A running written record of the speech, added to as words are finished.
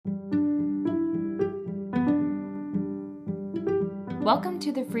Welcome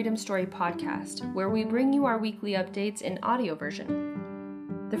to the Freedom Story podcast, where we bring you our weekly updates in audio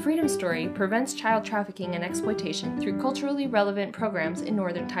version. The Freedom Story prevents child trafficking and exploitation through culturally relevant programs in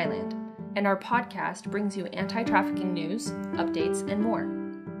northern Thailand, and our podcast brings you anti-trafficking news, updates, and more.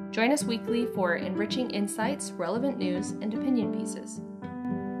 Join us weekly for enriching insights, relevant news, and opinion pieces.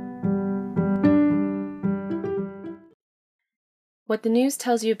 What the news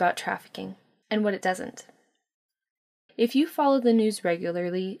tells you about trafficking, and what it doesn't. If you follow the news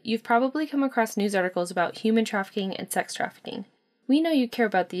regularly, you've probably come across news articles about human trafficking and sex trafficking. We know you care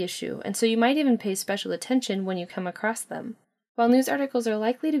about the issue, and so you might even pay special attention when you come across them. While news articles are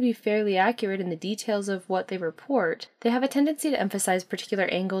likely to be fairly accurate in the details of what they report, they have a tendency to emphasize particular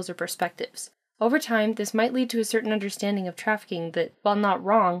angles or perspectives. Over time, this might lead to a certain understanding of trafficking that, while not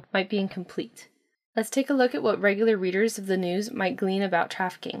wrong, might be incomplete. Let's take a look at what regular readers of the news might glean about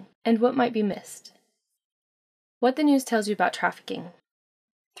trafficking, and what might be missed. What the news tells you about trafficking.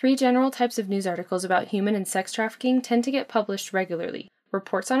 3 general types of news articles about human and sex trafficking tend to get published regularly: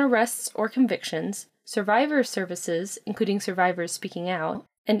 reports on arrests or convictions, survivor services, including survivors speaking out,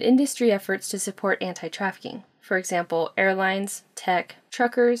 and industry efforts to support anti-trafficking, for example, airlines, tech,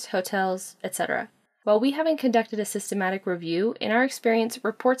 truckers, hotels, etc. While we haven't conducted a systematic review, in our experience,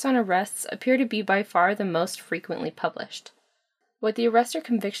 reports on arrests appear to be by far the most frequently published. What the arrest or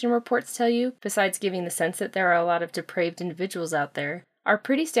conviction reports tell you, besides giving the sense that there are a lot of depraved individuals out there, are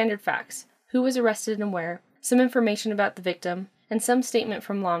pretty standard facts: who was arrested and where, some information about the victim, and some statement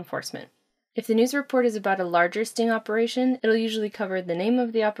from law enforcement. If the news report is about a larger sting operation, it'll usually cover the name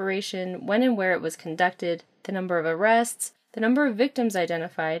of the operation, when and where it was conducted, the number of arrests, the number of victims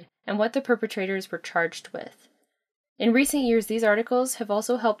identified, and what the perpetrators were charged with. In recent years, these articles have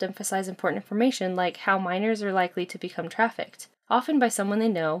also helped emphasize important information like how minors are likely to become trafficked, often by someone they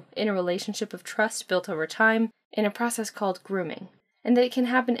know, in a relationship of trust built over time, in a process called grooming, and that it can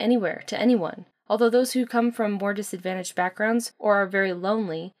happen anywhere, to anyone, although those who come from more disadvantaged backgrounds or are very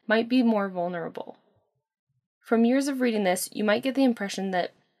lonely might be more vulnerable. From years of reading this, you might get the impression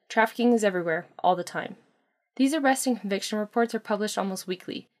that trafficking is everywhere, all the time. These arrest and conviction reports are published almost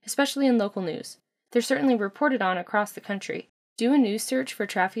weekly, especially in local news. They're certainly reported on across the country. Do a news search for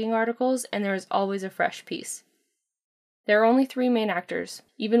trafficking articles, and there is always a fresh piece. There are only 3 main actors,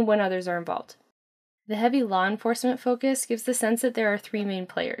 even when others are involved. The heavy law enforcement focus gives the sense that there are 3 main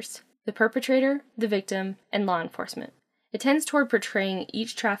players: the perpetrator, the victim, and law enforcement. It tends toward portraying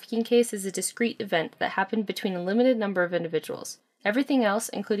each trafficking case as a discrete event that happened between a limited number of individuals. Everything else,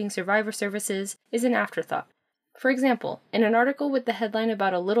 including survivor services, is an afterthought. For example, in an article with the headline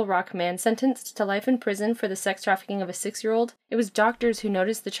about a Little Rock man sentenced to life in prison for the sex trafficking of a 6-year-old, it was doctors who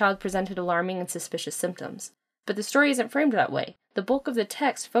noticed the child presented alarming and suspicious symptoms. But the story isn't framed that way. The bulk of the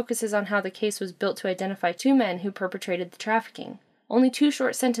text focuses on how the case was built to identify 2 men who perpetrated the trafficking. Only 2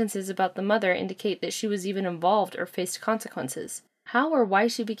 short sentences about the mother indicate that she was even involved or faced consequences. How or why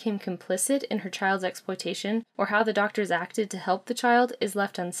she became complicit in her child's exploitation, or how the doctors acted to help the child, is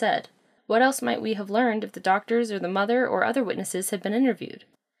left unsaid. What else might we have learned if the doctors or the mother or other witnesses had been interviewed?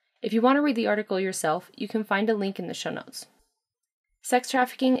 If you want to read the article yourself, you can find a link in the show notes. Sex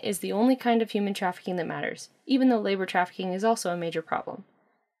trafficking is the only kind of human trafficking that matters, even though labor trafficking is also a major problem.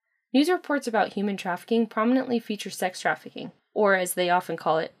 News reports about human trafficking prominently feature sex trafficking, or as they often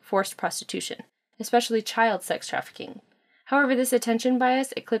call it, forced prostitution, especially child sex trafficking. However, this attention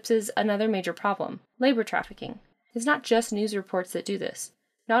bias eclipses another major problem: labor trafficking. It's not just news reports that do this.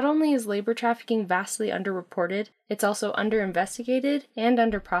 Not only is labor trafficking vastly underreported, it's also underinvestigated and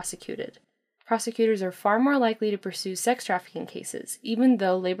underprosecuted. Prosecutors are far more likely to pursue sex trafficking cases, even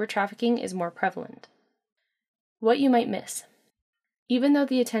though labor trafficking is more prevalent. What you might miss. Even though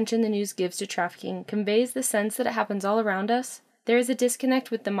the attention the news gives to trafficking conveys the sense that it happens all around us, there is a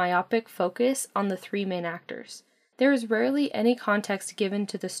disconnect with the myopic focus on the 3 main actors. There is rarely any context given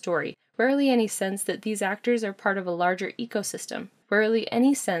to the story, rarely any sense that these actors are part of a larger ecosystem, rarely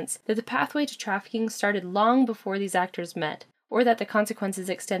any sense that the pathway to trafficking started long before these actors met, or that the consequences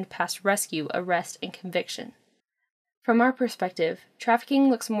extend past rescue, arrest, and conviction. From our perspective, trafficking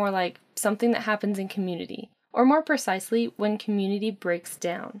looks more like something that happens in community, or more precisely, when community breaks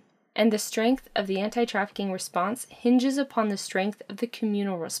down. And the strength of the anti-trafficking response hinges upon the strength of the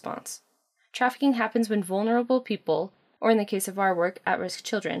communal response. Trafficking happens when vulnerable people, or in the case of our work, at-risk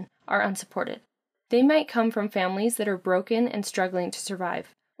children, are unsupported. They might come from families that are broken and struggling to survive,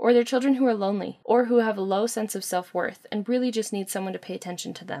 or they're children who are lonely, or who have a low sense of self-worth and really just need someone to pay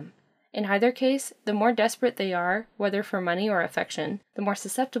attention to them. In either case, the more desperate they are, whether for money or affection, the more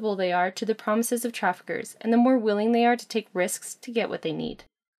susceptible they are to the promises of traffickers, and the more willing they are to take risks to get what they need.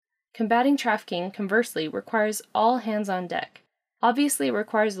 Combating trafficking, conversely, requires all hands on deck. Obviously, it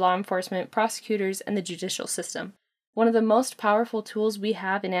requires law enforcement, prosecutors, and the judicial system. One of the most powerful tools we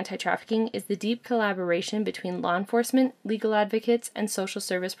have in anti-trafficking is the deep collaboration between law enforcement, legal advocates, and social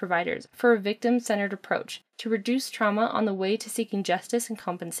service providers for a victim-centered approach to reduce trauma on the way to seeking justice and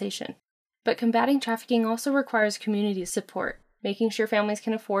compensation. But combating trafficking also requires community support, making sure families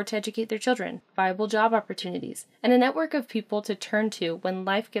can afford to educate their children, viable job opportunities, and a network of people to turn to when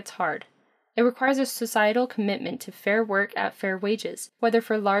life gets hard. It requires a societal commitment to fair work at fair wages, whether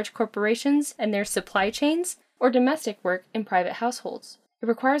for large corporations and their supply chains, or domestic work in private households. It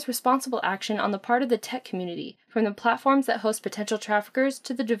requires responsible action on the part of the tech community, from the platforms that host potential traffickers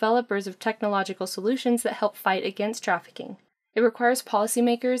to the developers of technological solutions that help fight against trafficking. It requires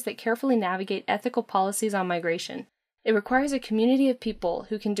policymakers that carefully navigate ethical policies on migration. It requires a community of people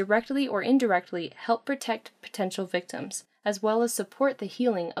who can directly or indirectly help protect potential victims, as well as support the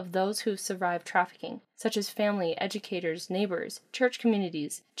healing of those who've survived trafficking, such as family, educators, neighbors, church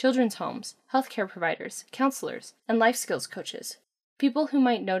communities, children's homes, healthcare providers, counselors, and life skills coaches. People who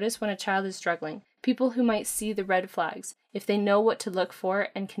might notice when a child is struggling, people who might see the red flags if they know what to look for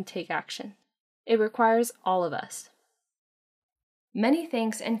and can take action. It requires all of us. Many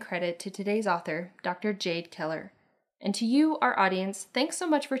thanks and credit to today's author, Dr. Jade Keller. And to you, our audience, thanks so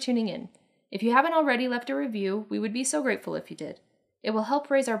much for tuning in. If you haven't already left a review, we would be so grateful if you did. It will help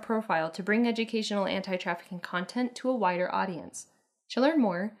raise our profile to bring educational anti-trafficking content to a wider audience. To learn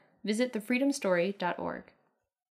more, visit thefreedomstory.org.